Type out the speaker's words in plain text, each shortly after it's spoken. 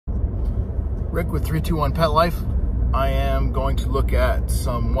Rick with 321 Pet Life. I am going to look at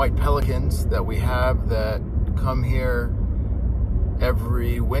some white pelicans that we have that come here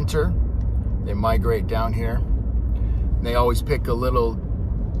every winter. They migrate down here. They always pick a little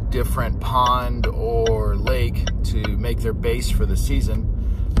different pond or lake to make their base for the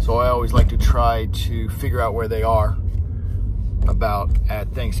season. So I always like to try to figure out where they are about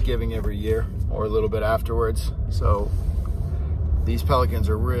at Thanksgiving every year or a little bit afterwards. So these pelicans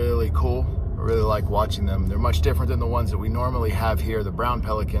are really cool. I really like watching them. They're much different than the ones that we normally have here, the brown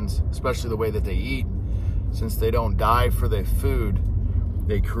pelicans, especially the way that they eat. Since they don't dive for their food,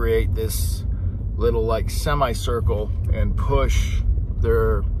 they create this little like semicircle and push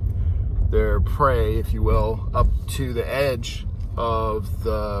their prey, if you will, up to the edge of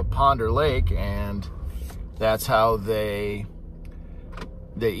the pond or lake, and that's how they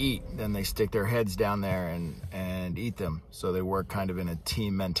eat. Then they stick their heads down there and eat them. So they work kind of in a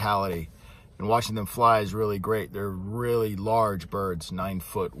team mentality. And watching them fly is really great. They're really large birds,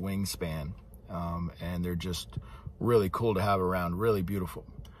 9-foot wingspan. And they're just really cool to have around, really beautiful.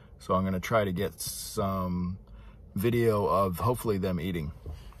 So I'm gonna try to get some video of hopefully them eating.